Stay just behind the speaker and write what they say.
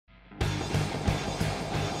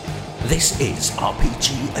This is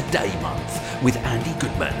RPG A Day month with Andy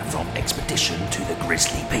Goodman from Expedition to the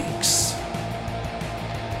Grizzly Peaks.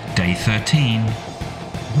 Day 13.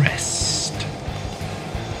 Rest.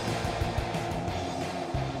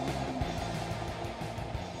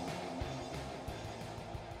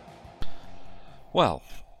 Well,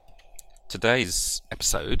 today's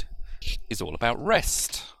episode is all about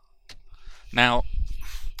rest. Now,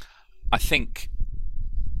 I think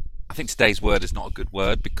today's word is not a good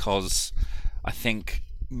word because I think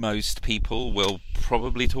most people will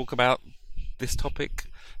probably talk about this topic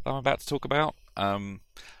that I'm about to talk about. I'm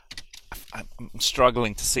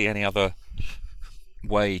struggling to see any other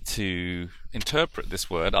way to interpret this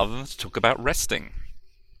word other than to talk about resting,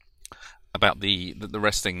 about the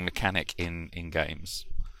resting mechanic in games.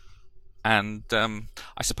 And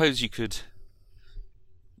I suppose you could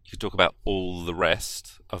talk about all the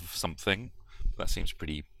rest of something. That seems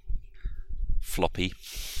pretty floppy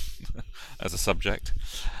as a subject.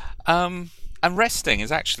 And resting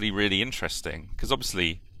is actually really interesting because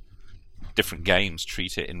obviously different games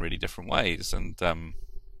treat it in really different ways, and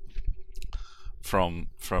from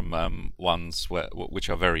ones which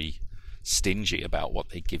are very stingy about what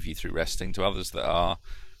they give you through resting to others that are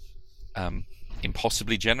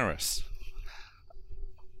impossibly generous.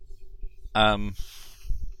 Having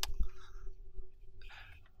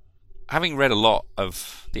read a lot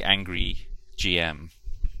of The Angry GM,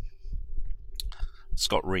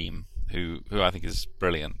 Scott Ream, who I think is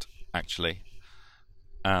brilliant, actually.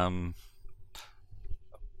 Although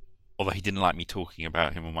he didn't like me talking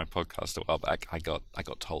about him on my podcast a while back, I got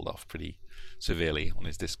told off pretty severely on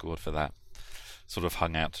his Discord for that. Sort of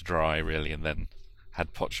hung out to dry, really, and then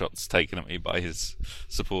had pot shots taken at me by his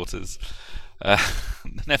supporters.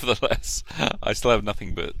 Nevertheless, I still have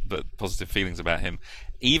nothing but positive feelings about him,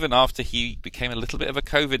 even after he became a little bit of a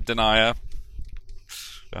COVID denier.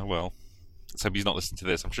 Oh well, let's hope he's not listening to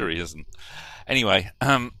this. I'm sure he isn't. Anyway,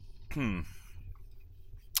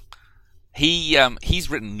 he's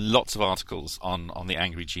written lots of articles on the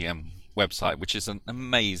Angry GM website, which is an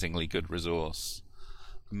amazingly good resource,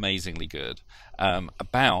 amazingly good,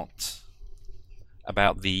 about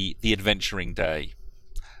the adventuring day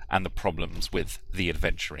and the problems with the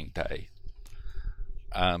adventuring day.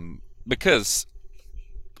 Because,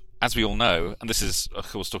 as we all know, and this is of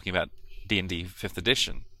course talking about D&D 5th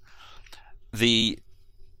edition, the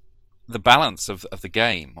balance of the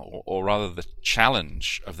game, or rather the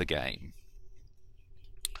challenge of the game,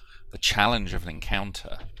 the challenge of an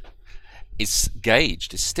encounter, is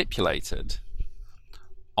gauged, is stipulated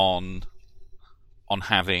on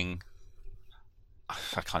having,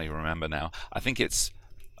 I can't even remember now, I think it's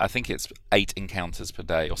 8 encounters per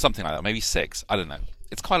day or something like that, maybe 6, I don't know.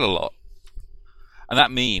 It's quite a lot. And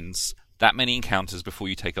that means that many encounters before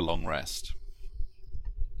you take a long rest.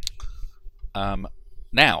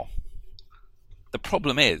 Now, the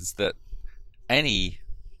problem is that any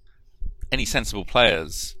sensible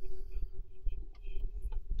players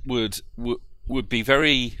would be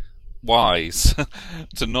very wise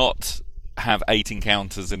to not have 8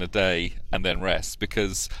 encounters in a day and then rest,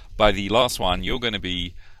 because by the last one you're going to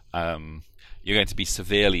be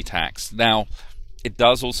severely taxed. Now, it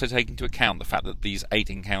does also take into account the fact that these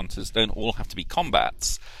 8 encounters don't all have to be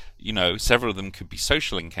combats. You know, several of them could be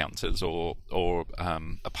social encounters or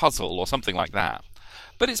a puzzle or something like that.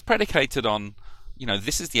 But it's predicated on,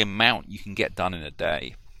 this is the amount you can get done in a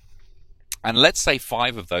day. And let's say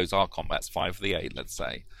 5 of those are combats, 5 of the 8, let's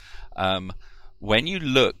say. When you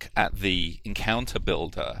look at the encounter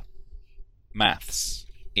builder maths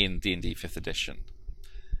in D&D 5th edition,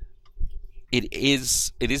 it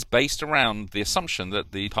is based around the assumption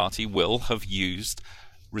that the party will have used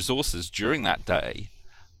resources during that day,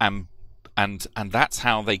 and that's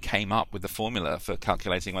how they came up with the formula for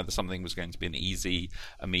calculating whether something was going to be an easy,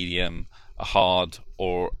 a medium, a hard,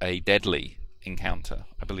 or a deadly encounter.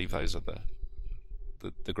 I believe those are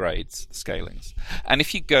the grades, the scalings. And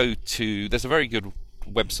if you go to, there's a very good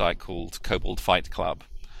website called Kobold Fight Club,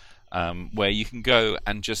 where you can go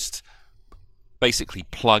and just basically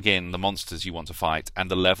plug in the monsters you want to fight and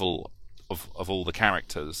the level of all the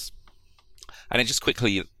characters, and it just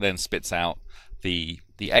quickly then spits out the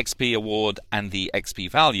XP award and the XP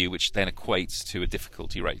value, which then equates to a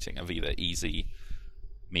difficulty rating of either easy,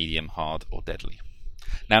 medium, hard, or deadly.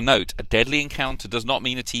 Now note, a deadly encounter does not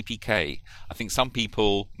mean a TPK. I think some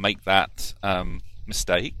people make that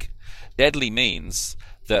mistake. Deadly means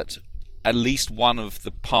that at least one of the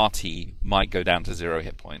party might go down to 0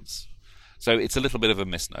 hit points. So it's a little bit of a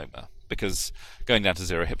misnomer, because going down to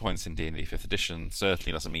 0 hit points in D&D 5th edition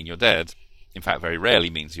certainly doesn't mean you're dead. In fact, very rarely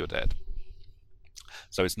means you're dead.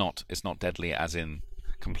 So it's not deadly as in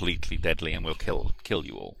completely deadly and will kill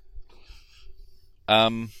you all.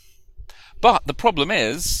 But the problem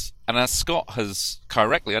is, and as Scott has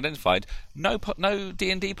correctly identified, no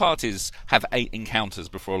D&D parties have 8 encounters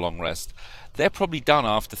before a long rest. They're probably done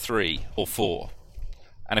after 3 or 4.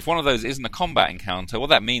 And if one of those isn't a combat encounter, what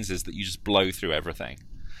that means is that you just blow through everything.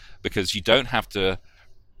 Because you don't have to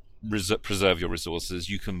preserve your resources.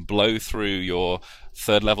 You can blow through your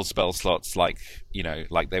 3rd level spell slots like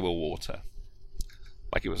they were water.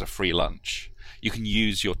 Like it was a free lunch. You can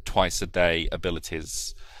use your twice a day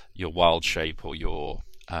abilities, your wild shape or your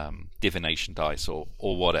divination dice or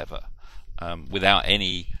whatever, without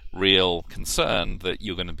any real concern that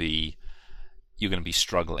you're going to be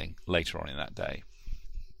struggling later on in that day.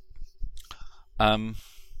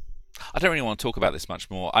 I don't really want to talk about this much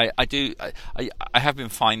more. I have been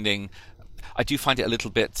finding, I do find it a little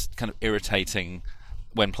bit kind of irritating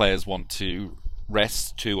when players want to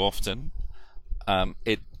rest too often.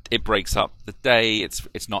 It breaks up the day.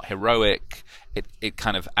 It's not heroic. It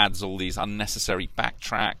kind of adds all these unnecessary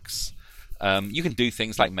backtracks. You can do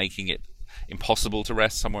things like making it impossible to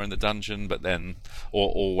rest somewhere in the dungeon, but then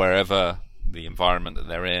or wherever the environment that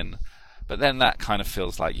they're in. But then that kind of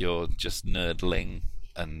feels like you're just nerdling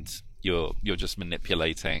and you're just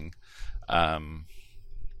manipulating. But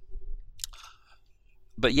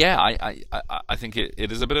yeah, I think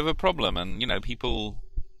it is a bit of a problem, and people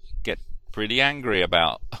get pretty angry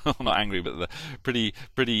about, not angry, but pretty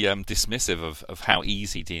dismissive of how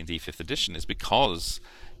easy D&D 5th edition is, because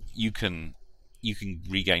you can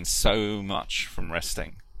regain so much from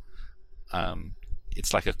resting.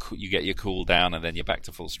 It's like you get your cooldown and then you're back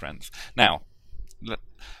to full strength. Now,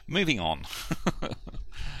 moving on.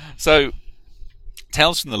 So,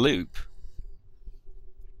 Tales from the Loop,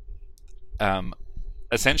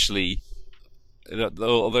 essentially,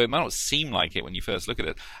 although it might not seem like it when you first look at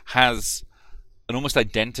it, has an almost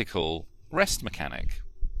identical rest mechanic.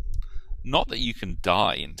 Not that you can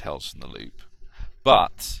die in Tales from the Loop,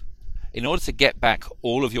 but in order to get back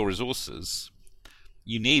all of your resources,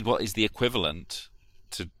 you need what is the equivalent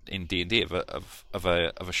in D&D of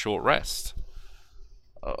a short rest.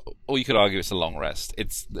 Or you could argue it's a long rest.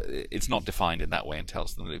 It's not defined in that way in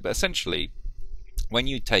Tales from the Loop, but essentially, when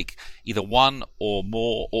you take either one or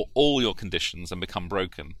more or all your conditions and become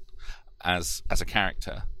broken as a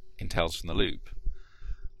character in Tales from the Loop,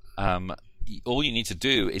 all you need to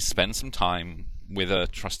do is spend some time with a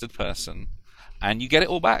trusted person and you get it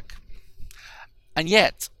all back. And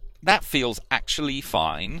yet, that feels actually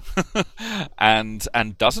fine and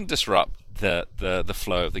doesn't disrupt the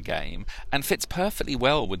flow of the game, and fits perfectly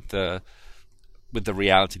well with the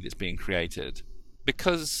reality that's being created.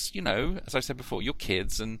 Because, as I said before, you're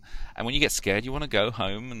kids, and when you get scared, you want to go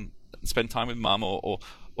home and spend time with mum or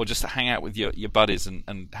just hang out with your buddies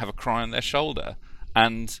and have a cry on their shoulder.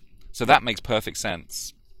 And so that makes perfect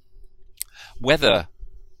sense. Whether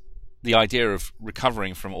the idea of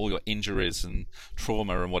recovering from all your injuries and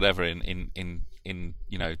trauma and whatever in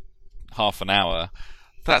half an hour,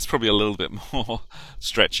 that's probably a little bit more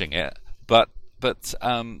stretching it. But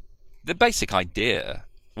the basic idea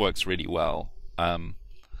works really well.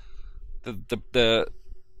 The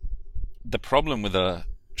problem with a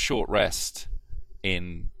short rest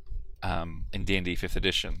in D&D 5th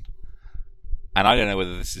edition, and I don't know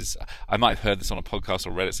whether this is, I might have heard this on a podcast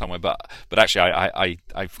or read it somewhere, but actually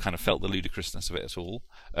I've kind of felt the ludicrousness of it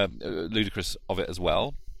ludicrous of it as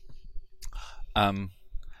well.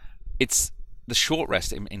 It's the short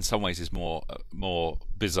rest in some ways is more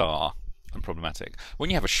bizarre and problematic. When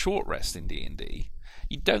you have a short rest in D&D,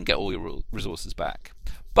 you don't get all your resources back,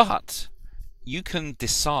 but you can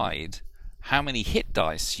decide how many hit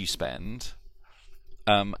dice you spend,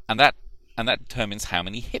 and that determines how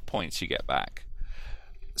many hit points you get back.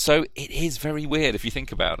 So it is very weird if you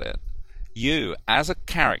think about it. You, as a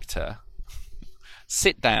character,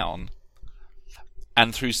 sit down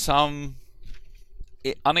and through some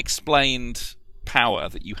unexplained power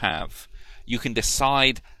that you have, you can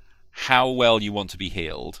decide how well you want to be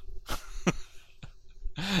healed.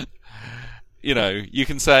 You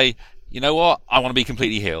can say, you know what, I want to be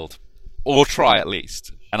completely healed, or try at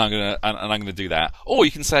least, and I'm gonna do that. Or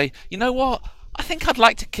you can say, you know what, I think I'd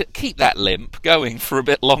like to keep that limp going for a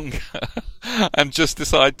bit longer, and just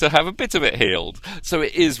decide to have a bit of it healed. So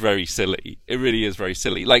it is very silly. It really is very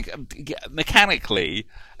silly. Like, mechanically,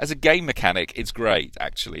 as a game mechanic, it's great.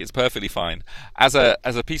 Actually, it's perfectly fine. As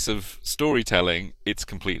a piece of storytelling, it's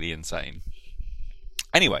completely insane.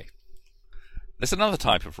 Anyway, there's another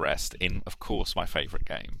type of rest in, of course, my favourite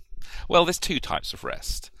game. Well, there's two types of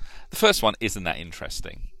rest. The first one isn't that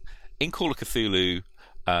interesting. In Call of Cthulhu,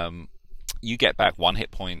 you get back 1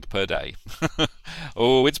 hit point per day.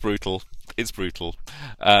 Oh, it's brutal. It's brutal.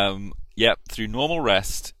 Yep, through normal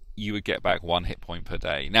rest, you would get back 1 hit point per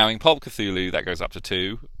day. Now, in Pulp Cthulhu, that goes up to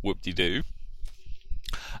 2. Whoop-de-doo.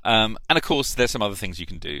 And of course, there's some other things you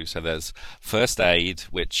can do. So there's first aid,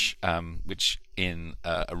 which in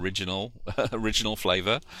original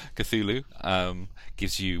flavor Cthulhu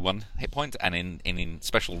gives you 1 hit point, and in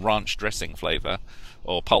special ranch dressing flavor,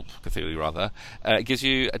 or Pulp Cthulhu rather, it gives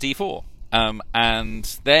you a D4.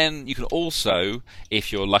 And then you can also,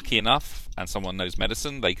 if you're lucky enough and someone knows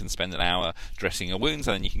medicine, they can spend an hour dressing your wounds,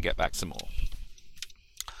 and then you can get back some more.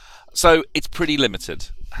 So it's pretty limited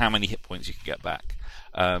how many hit points you can get back.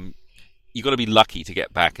 You've got to be lucky to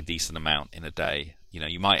get back a decent amount in a day.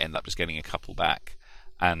 You might end up just getting a couple back,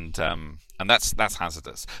 and that's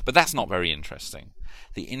hazardous. But that's not very interesting.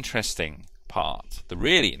 The interesting part, the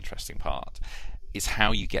really interesting part, is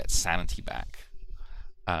how you get sanity back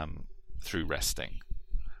through resting.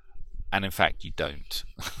 And in fact, you don't.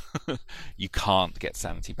 You can't get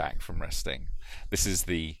sanity back from resting. This is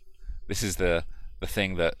the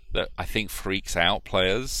thing that I think freaks out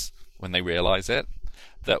players when they realize it.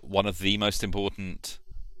 That one of the most important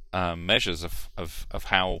measures of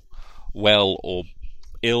how well or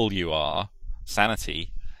ill you are,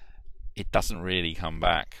 sanity, it doesn't really come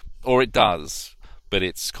back. Or it does, but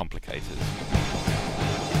it's complicated.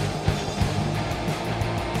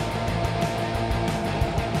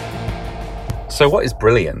 So what is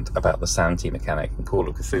brilliant about the sanity mechanic in Call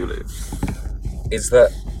of Cthulhu is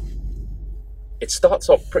that it starts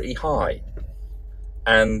off pretty high,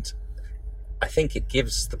 and I think it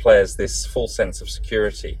gives the players this full sense of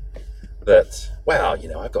security that, well,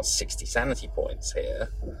 I've got 60 sanity points here.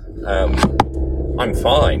 I'm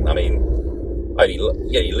fine. I mean,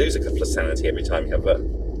 you lose a couple of sanity every time you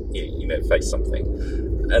have face something.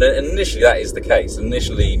 And initially that is the case.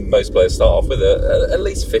 Initially, most players start off with at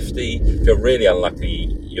least 50. If you're really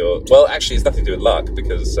unlucky, actually, it's nothing to do with luck,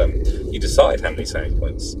 because you decide how many sanity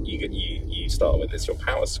points you start with. It's your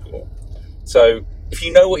power score. So if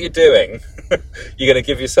you know what you're doing, you're going to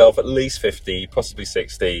give yourself at least 50, possibly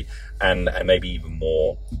 60, and maybe even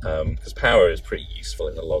more, because power is pretty useful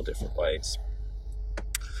in a lot of different ways.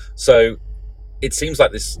 So it seems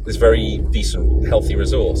like this very decent, healthy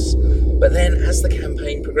resource. But then, as the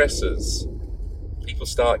campaign progresses, people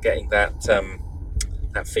start getting that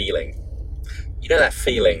feeling. You know that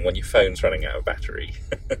feeling when your phone's running out of battery,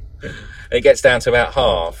 and it gets down to about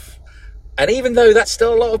half. And even though that's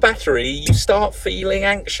still a lot of battery, you start feeling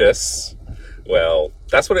anxious. Well,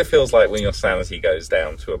 that's what it feels like when your sanity goes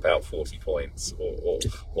down to about 40 points, or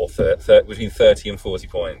between 30 and 40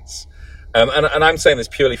 points. And I'm saying this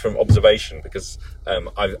purely from observation, because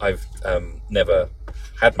I've never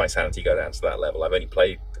had my sanity go down to that level. I've only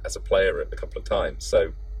played as a player a couple of times,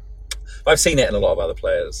 so I've seen it in a lot of other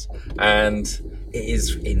players, and it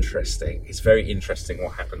is interesting. It's very interesting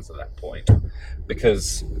what happens at that point,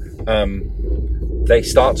 because they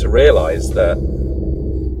start to realise that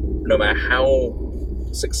no matter how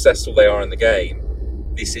successful they are in the game,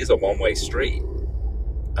 this is a one-way street.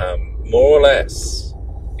 More or less,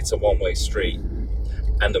 it's a one-way street.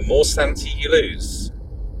 And the more sanity you lose,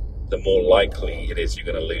 the more likely it is you're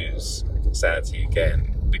going to lose sanity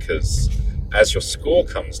again. Because as your score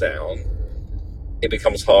comes down, it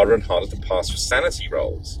becomes harder and harder to pass your sanity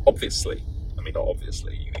rolls, obviously. I mean, not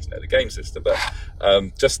obviously, you need to know the game system, but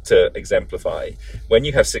just to exemplify, when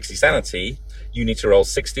you have 60 sanity, you need to roll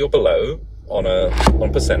 60 or below on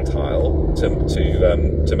percentile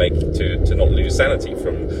to not lose sanity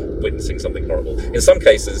from witnessing something horrible. In some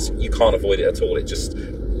cases, you can't avoid it at all. You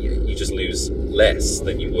just lose less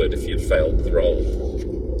than you would if you'd failed the roll.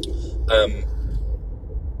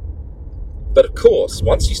 But of course,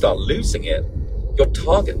 once you start losing it, your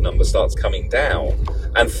target number starts coming down,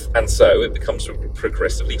 and so it becomes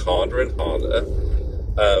progressively harder and harder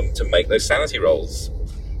to make those sanity rolls.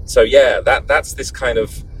 So yeah, that's this kind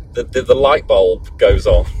of the light bulb goes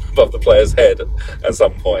on above the player's head at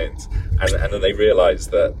some point, and then they realise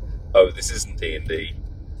that, oh, this isn't D&D.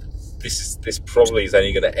 This probably is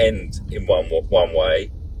only going to end in one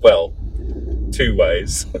way. Well, two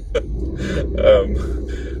ways.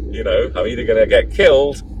 I'm either going to get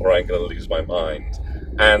killed or I'm going to lose my mind.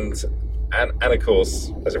 And of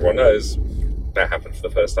course, as everyone knows, that happened for the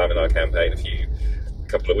first time in our campaign a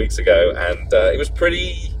couple of weeks ago, and it was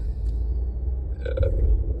pretty.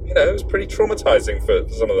 It was pretty traumatizing for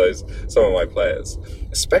some of my players,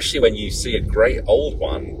 especially when you see a great old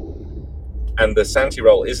one, and the sanity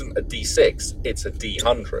roll isn't a D6, it's a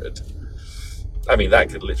D100. I mean, that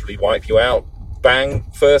could literally wipe you out. Bang,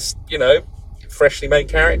 first, freshly made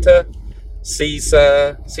character, sees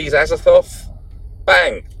Azathoth,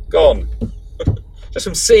 bang, gone. Just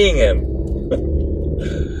from seeing him.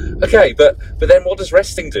 Okay, but then what does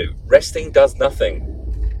resting do? Resting does nothing.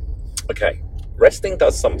 Okay, resting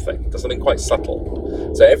does something quite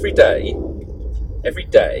subtle. So every day,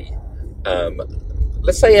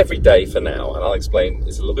 let's say every day for now, and I'll explain,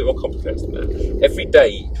 it's a little bit more complicated than that. Every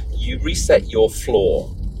day, you reset your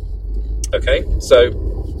floor. Okay, so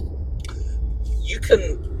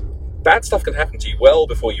bad stuff can happen to you well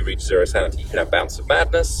before you reach 0 sanity. You can have bouts of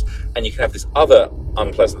madness, and you can have this other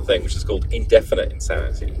unpleasant thing, which is called indefinite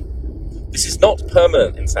insanity. This is not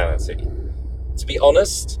permanent insanity. To be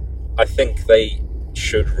honest, I think they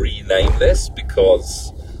should rename this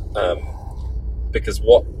because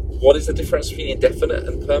what is the difference between indefinite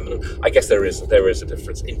and permanent? I guess there is a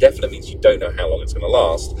difference. Indefinite means you don't know how long it's going to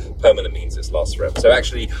last. Permanent means it lasts forever. So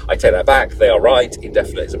actually, I take that back. They are right.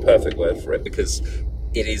 Indefinite is a perfect word for it because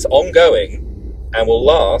it is ongoing and will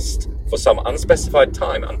last for some unspecified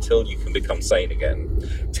time until you can become sane again.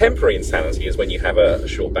 Temporary insanity is when you have a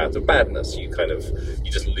short bout of madness. You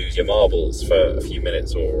just lose your marbles for a few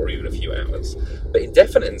minutes or even a few hours. But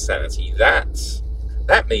indefinite insanity,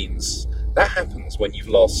 that means that happens when you've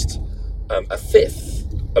lost a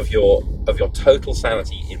fifth of your total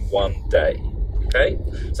sanity in one day. Okay,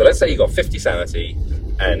 so let's say you got 50 sanity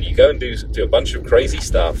and you go and do a bunch of crazy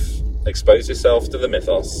stuff, expose yourself to the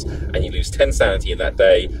mythos, and you lose 10 sanity in that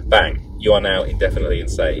day. Bang, you are now indefinitely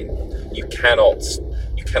insane. You cannot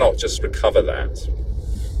just recover that.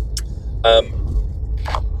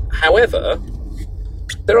 However,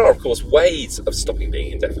 there are, of course, ways of stopping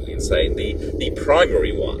being indefinitely insane. The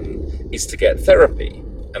primary one is to get therapy.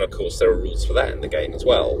 And, of course, there are rules for that in the game as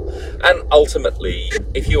well. And ultimately,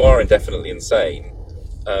 if you are indefinitely insane,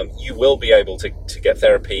 you will be able to get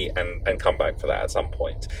therapy and come back for that at some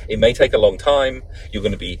point. It may take a long time. You're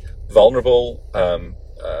going to be vulnerable.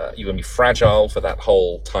 You're going to be fragile for that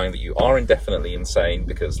whole time that you are indefinitely insane,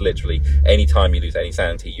 because literally any time you lose any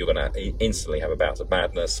sanity, you're going to instantly have a bout of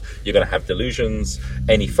madness. You're going to have delusions.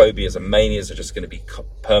 Any phobias and manias are just going to be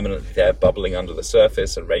permanently there, bubbling under the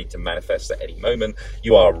surface and ready to manifest at any moment.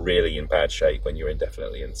 You are really in bad shape when you're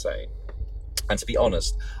indefinitely insane. And to be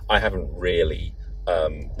honest, I haven't really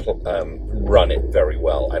run it very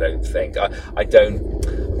well. I don't think I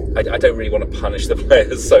don't really want to punish the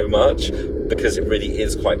players so much, because it really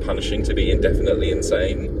is quite punishing to be indefinitely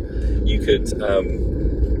insane. You could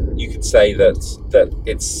say that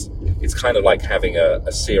it's kind of like having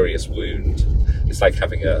a serious wound. It's like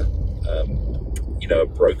having a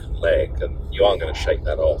broken leg, and you aren't going to shake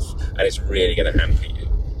that off, and it's really going to hamper you.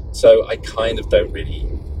 So I kind of don't really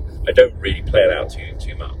play it out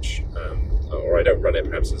too much. Or I don't run it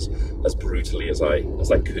perhaps as brutally as I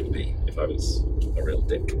could be if I was a real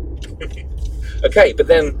dick. Okay, but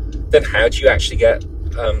then how do you actually get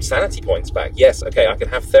sanity points back? Yes, okay, I can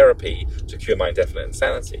have therapy to cure my indefinite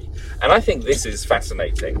insanity. And I think this is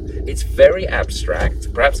fascinating. It's very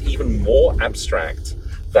abstract, perhaps even more abstract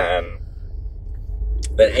than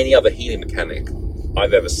any other healing mechanic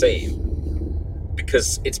I've ever seen,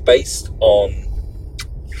 because it's based on...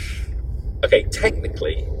 Okay,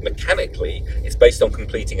 technically, mechanically, it's based on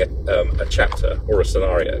completing a chapter or a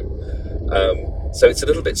scenario. So it's a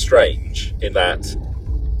little bit strange in that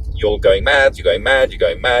you're going mad, you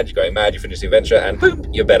finish the adventure, and boom,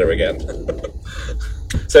 you're better again.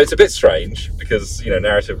 So it's a bit strange because,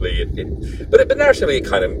 narratively, but narratively it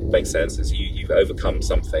kind of makes sense. It's you've overcome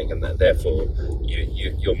something, and then therefore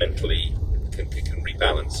you're mentally can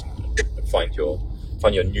rebalance and find your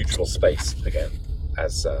neutral space again.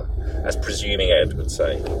 As Presuming Ed would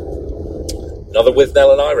say. Another With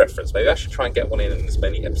Nell and I reference. Maybe I should try and get one in as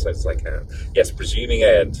many episodes as I can. Yes, Presuming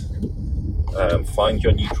Ed. Find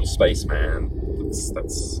your neutral space, man.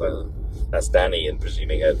 That's Danny and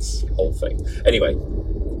Presuming Ed's whole thing. Anyway,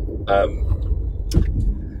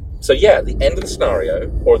 so yeah, at the end of the scenario,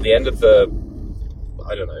 or at the end of the,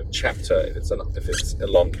 I don't know, chapter, if it's a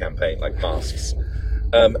long campaign like Masks,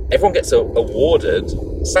 everyone gets awarded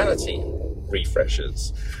sanity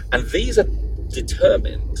refreshers, and these are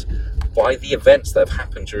determined by the events that have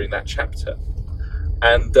happened during that chapter.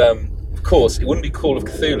 And of course, it wouldn't be Call of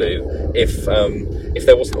Cthulhu if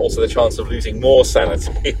there wasn't also the chance of losing more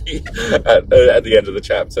sanity at the end of the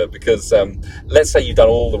chapter, because let's say you've done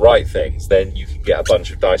all the right things, then you can get a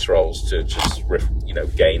bunch of dice rolls to just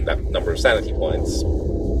gain that number of sanity points.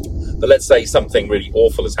 But let's say something really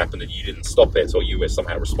awful has happened and you didn't stop it, or you were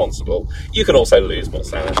somehow responsible, you can also lose more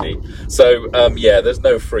sanity. So, there's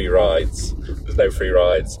no free rides.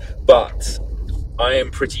 But I am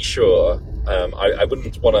pretty sure I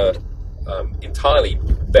wouldn't want to entirely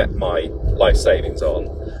bet my life savings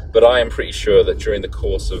on, but I am pretty sure that during the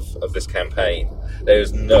course of this campaign, there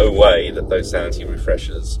is no way that those sanity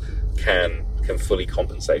refreshers can fully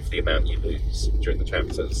compensate for the amount you lose during the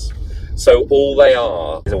chapters. So all they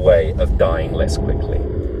are is a way of dying less quickly.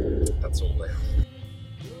 That's all they are.